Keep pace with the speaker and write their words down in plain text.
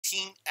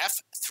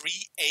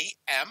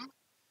118F3AM.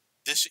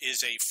 This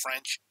is a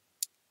French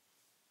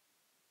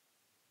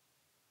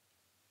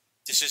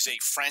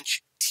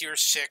Tier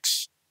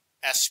 6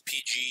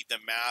 SPG. The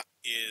map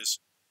is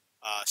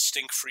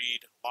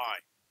Siegfried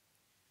Line.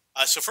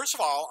 So first of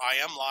all, I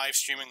am live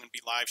streaming and be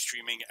live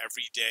streaming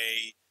every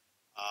day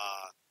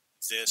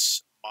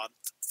this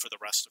month for the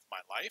rest of my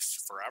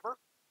life, forever.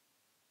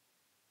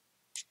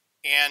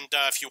 And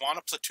if you want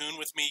to platoon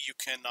with me, you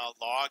can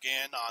log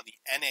in on the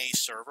NA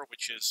server,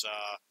 which is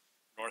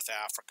North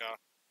Africa,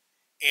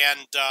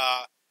 and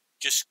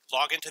just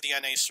log into the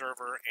NA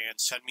server and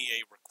send me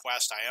a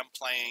request. I am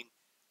playing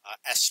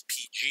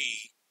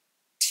SPG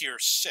Tier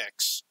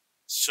 6,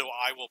 so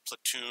I will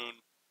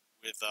platoon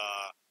with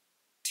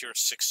Tier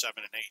 6, 7,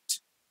 and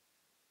 8.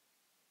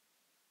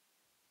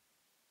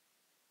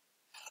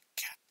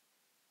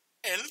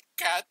 El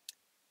cat.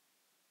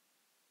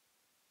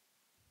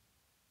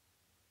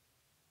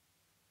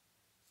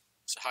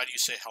 So how do you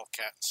say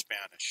Hellcat in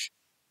Spanish?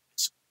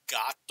 It's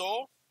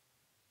gato.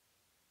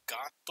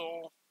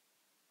 Gato.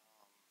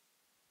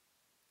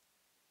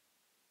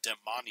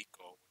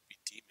 Demonico would be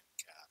demon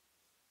cat.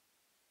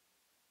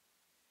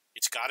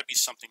 It's got to be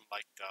something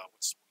like,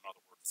 what's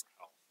another word for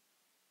hell?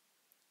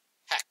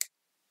 Heck.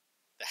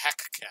 The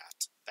heck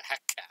cat. The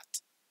heck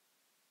cat.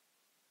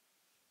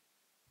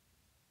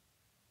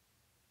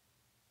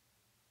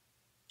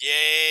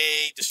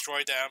 Yay!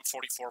 Destroyed the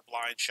M44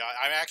 blind shot.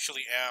 I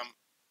actually am...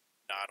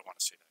 No, I don't want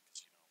to say that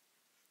because,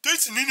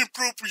 that's an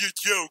inappropriate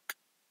joke.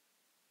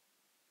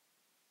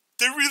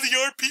 There really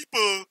are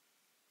people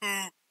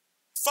who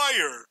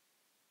fire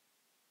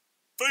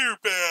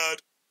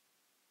bad.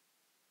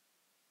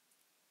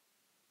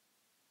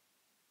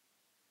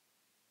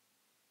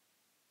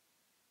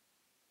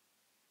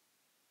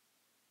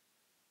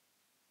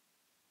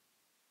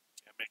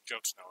 Can't make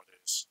jokes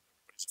nowadays.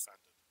 Everybody's offended.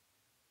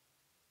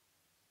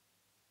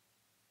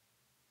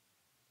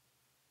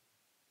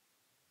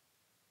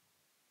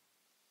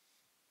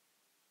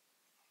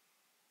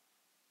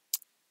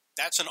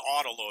 That's an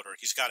autoloader.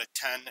 He's got a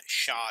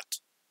 10-shot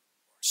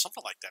or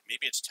something like that.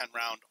 Maybe it's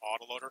 10-round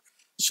autoloader.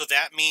 So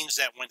that means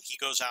that when he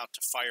goes out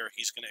to fire,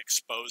 he's going to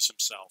expose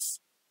himself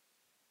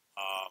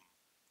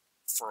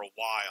for a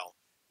while,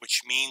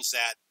 which means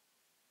that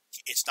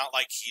it's not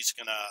like he's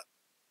going to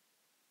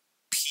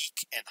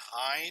peek and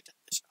hide.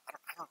 I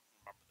don't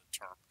remember the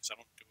term because I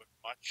don't do it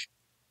much.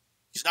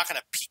 He's not going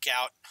to peek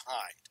out and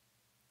hide.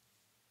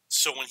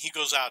 So when he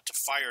goes out to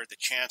fire, the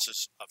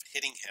chances of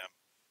hitting him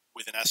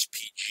with an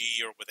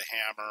SPG or with a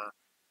hammer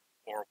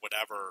or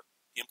whatever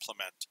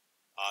implement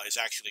is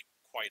actually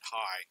quite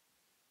high.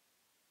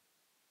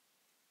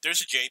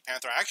 There's a J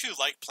Panther. I actually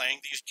like playing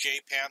these J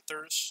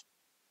Panthers.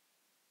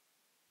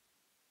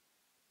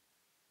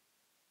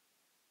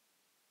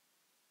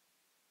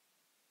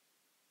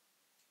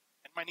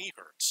 And my knee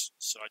hurts,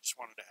 so I just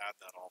wanted to add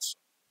that also.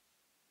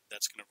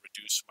 That's going to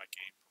reduce my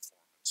game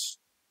performance.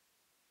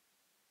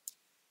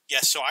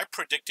 Yes, so I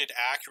predicted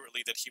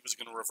accurately that he was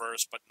going to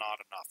reverse, but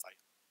not enough. I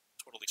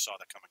totally saw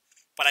that coming.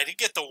 But I did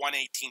get the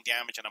 118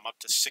 damage, and I'm up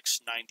to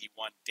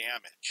 691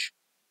 damage.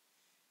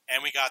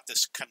 And we got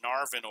this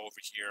Carnarvon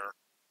over here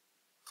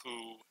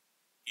who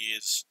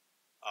is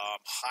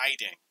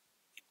hiding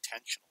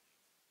intentionally.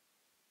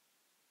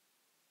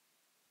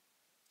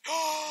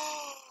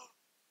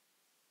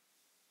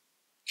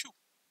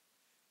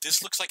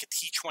 This looks like a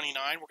T-29.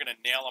 We're going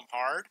to nail him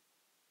hard.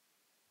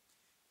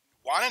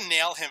 Want to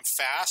nail him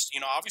fast.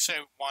 Obviously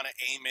I want to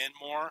aim in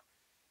more.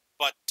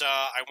 But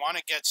I want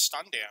to get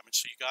stun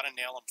damage, so you got to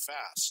nail them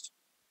fast.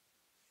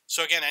 So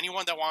again,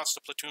 anyone that wants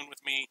to platoon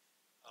with me,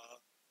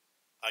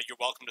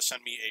 you're welcome to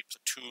send me a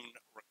platoon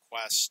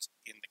request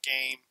in the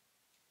game.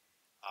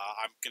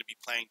 I'm going to be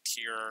playing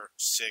Tier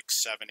 6,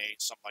 7, 8,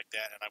 something like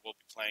that, and I will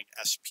be playing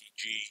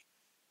SPG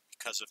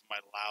because of my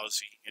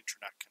lousy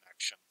internet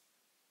connection.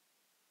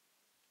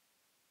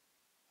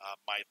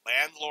 My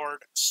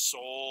landlord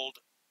sold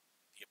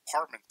the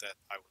apartment that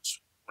I was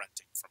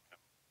renting from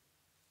him.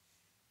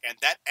 And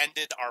that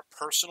ended our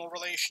personal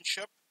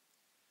relationship,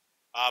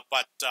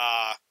 but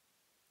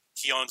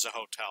he owns a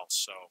hotel,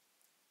 so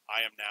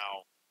I am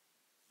now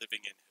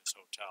living in his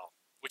hotel,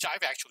 which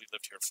I've actually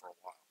lived here for a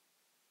while.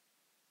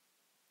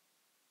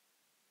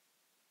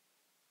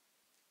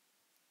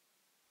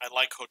 I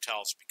like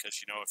hotels because,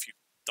 if you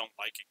don't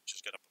like it, you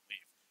just get up and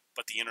leave.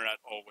 But the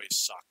internet always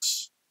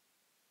sucks.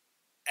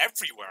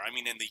 Everywhere. I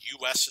mean, in the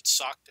U.S. it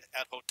sucked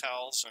at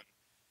hotels,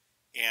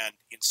 and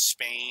in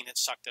Spain it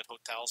sucked at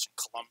hotels. In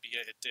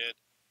Colombia it did.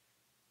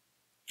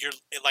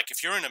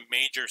 If you're in a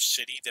major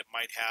city that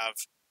might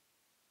have,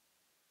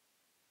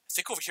 I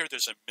think over here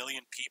there's 1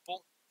 million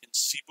people in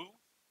Cebu.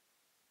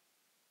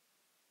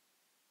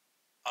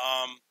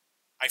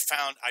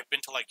 I've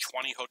been to like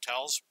 20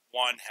 hotels.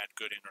 One had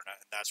good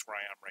internet, and that's where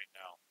I am right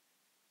now.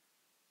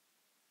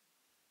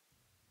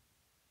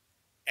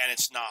 And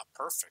it's not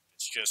perfect.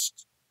 It's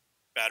just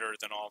better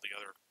than all the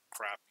other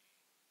crappy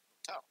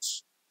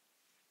hotels.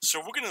 So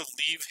we're going to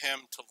leave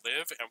him to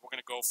live, and we're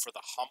going to go for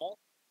the Hummel,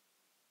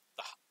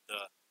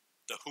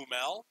 the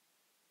Hummel.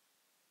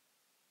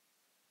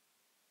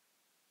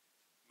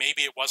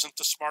 maybe it wasn't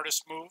the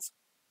smartest move.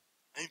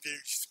 I'm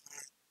very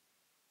smart.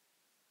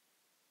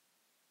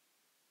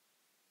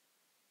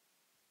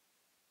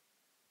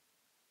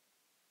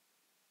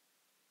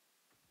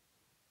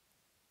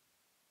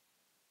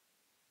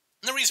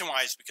 And the reason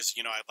why is because,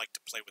 you know, I like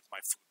to play with my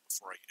food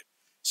before I eat it.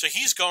 So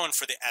he's going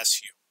for the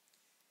SU.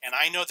 And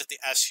I know that the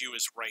SU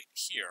is right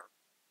here.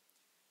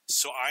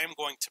 So I am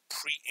going to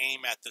pre-aim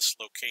at this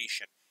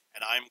location.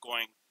 And I'm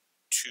going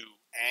to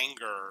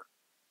anger.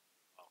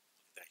 Oh,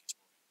 look at that. He's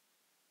moving.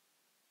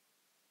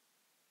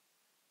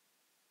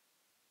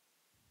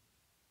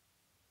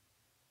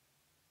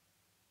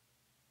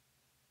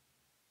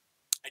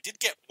 I did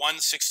get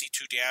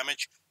 162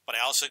 damage, but I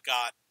also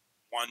got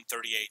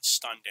 138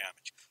 stun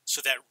damage.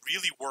 So that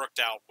really worked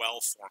out well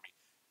for me.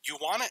 You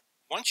want to,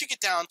 once you get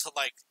down to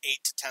like 8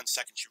 to 10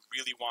 seconds, you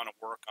really want to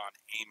work on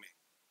aiming.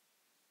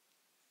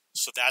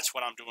 So that's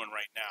what I'm doing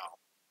right now,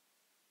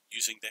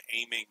 using the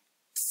aiming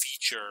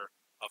feature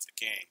of the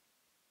game.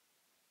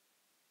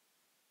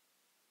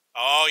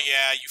 Oh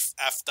yeah, you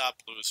effed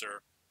up,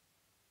 loser.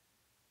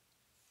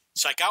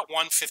 So I got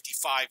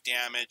 155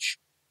 damage,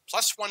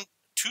 plus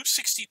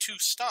 262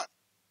 stun.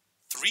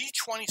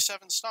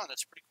 327 stun,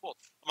 that's pretty cool.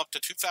 I'm up to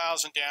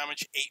 2,000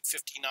 damage,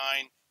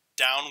 859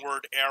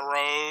 downward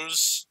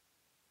arrows.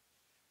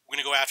 We're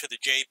going to go after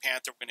the J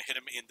Panther. We're going to hit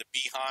him in the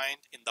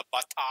behind, in the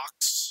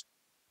buttocks.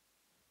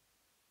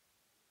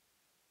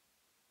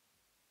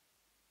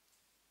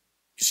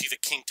 You see the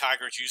King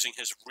Tiger is using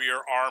his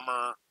rear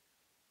armor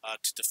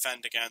to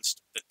defend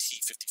against the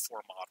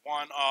T-54 Mod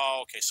 1. Oh,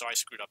 okay, so I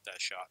screwed up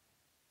that shot.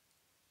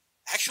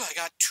 Actually, I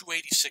got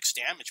 286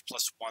 damage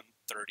plus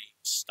 130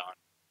 stun.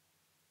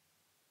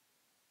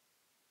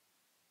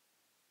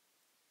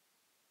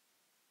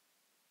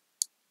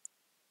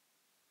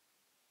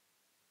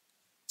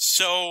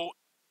 So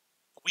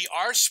we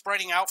are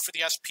spreading out for the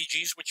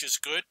SPGs, which is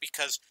good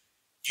because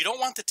you don't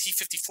want the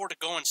T-54 to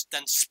go and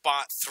then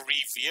spot 3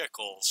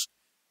 vehicles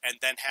and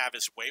then have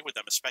his way with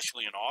them,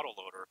 especially an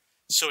autoloader.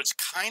 So it's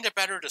kind of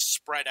better to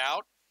spread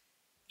out.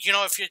 You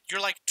know, if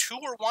you're like 2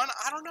 or 1,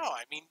 I don't know.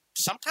 I mean,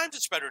 sometimes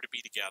it's better to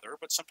be together,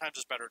 but sometimes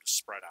it's better to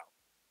spread out.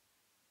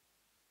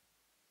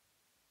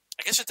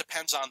 I guess it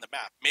depends on the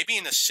map. Maybe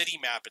in a city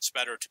map, it's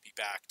better to be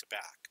back to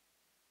back.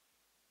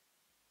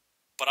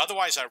 But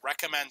otherwise, I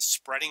recommend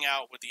spreading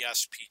out with the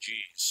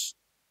SPGs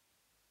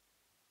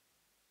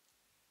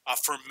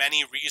for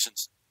many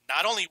reasons.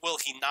 Not only will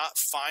he not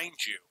find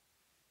you,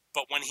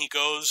 but when he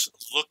goes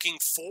looking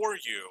for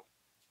you,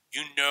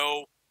 you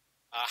know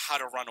how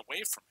to run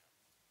away from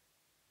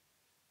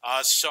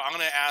him. So I'm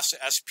going to ask the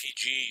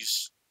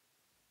SPGs.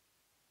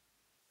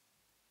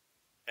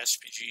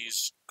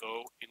 SPGs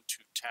go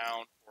into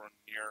town or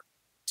near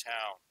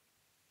town.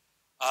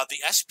 The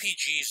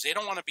SPGs, they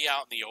don't want to be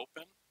out in the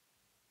open,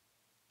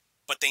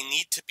 but they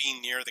need to be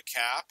near the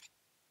cap.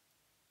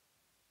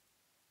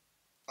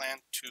 Plan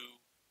to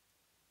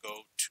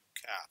go to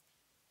cap.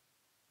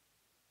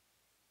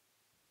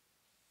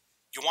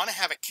 You want to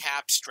have a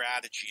cap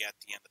strategy at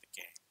the end of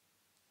the game.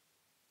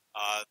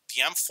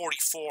 The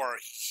M44,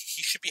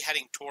 he should be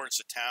heading towards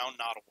the town,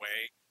 not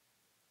away.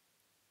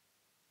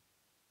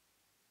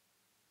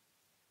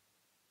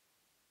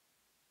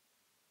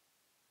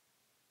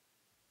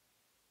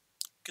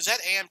 Because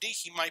at AMD,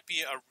 he might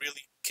be a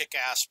really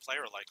kick-ass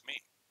player like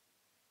me.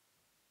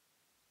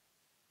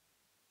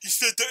 He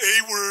said the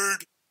A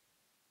word.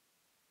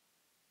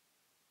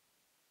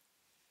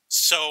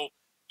 So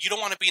you don't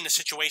want to be in a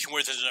situation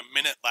where there's a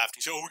minute left.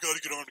 You say, oh, we got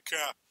to get on the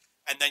cap.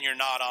 And then you're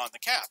not on the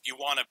cap. You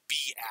want to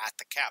be at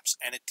the caps,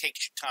 and it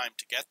takes you time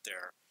to get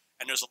there.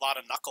 And there's a lot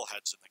of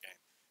knuckleheads in the game.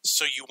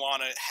 So you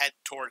want to head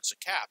towards the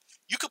cap.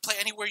 You could play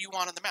anywhere you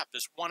want on the map.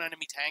 There's one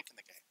enemy tank in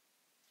the game.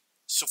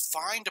 So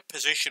find a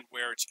position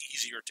where it's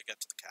easier to get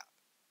to the cap.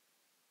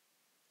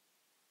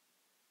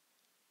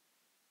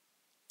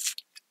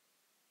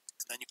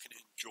 And then you can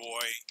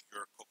enjoy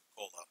your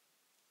Coca-Cola.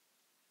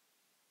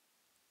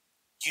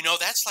 You know,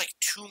 that's like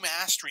 2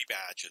 mastery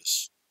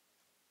badges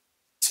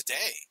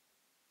today.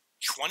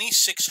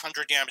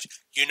 2,600 damage.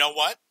 You know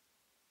what?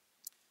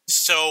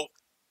 So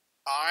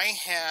I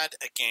had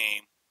a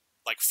game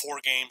like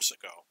 4 games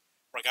ago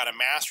where I got a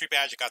mastery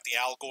badge, I got the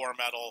Al Gore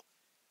medal,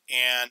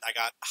 and I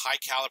got high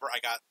caliber. I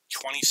got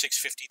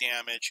 2,650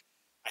 damage.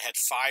 I had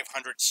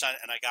 500 sun,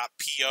 and I got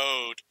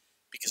PO'd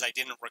because I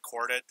didn't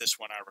record it. This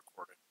one I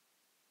recorded.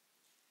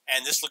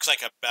 And this looks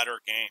like a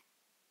better game.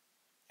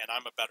 And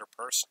I'm a better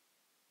person.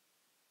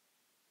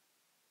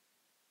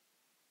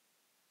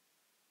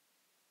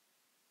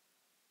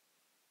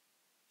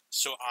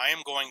 So I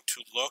am going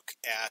to look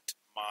at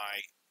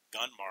my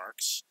gun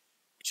marks,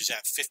 which is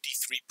at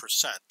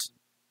 53%.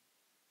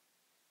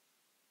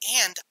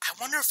 And I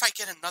wonder if I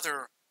get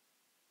another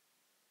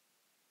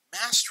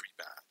mastery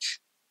badge.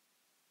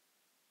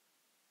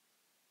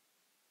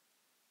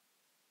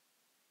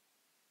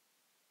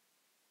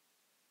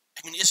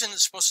 I mean, isn't it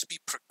supposed to be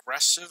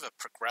progressive, a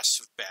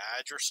progressive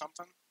badge or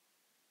something?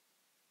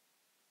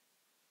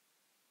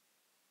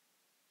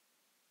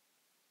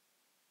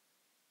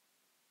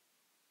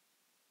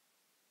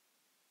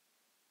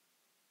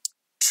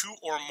 2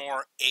 or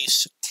more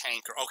ace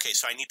tanker. Okay,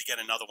 so I need to get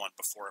another one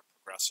before it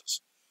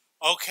progresses.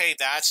 Okay,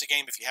 that's the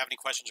game. If you have any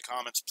questions or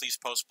comments, please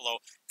post below.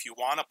 If you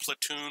want a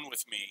platoon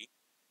with me,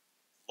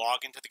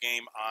 log into the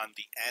game on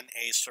the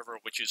NA server,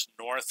 which is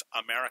North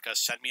America.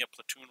 Send me a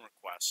platoon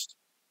request.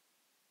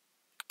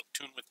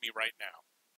 Platoon with me right now.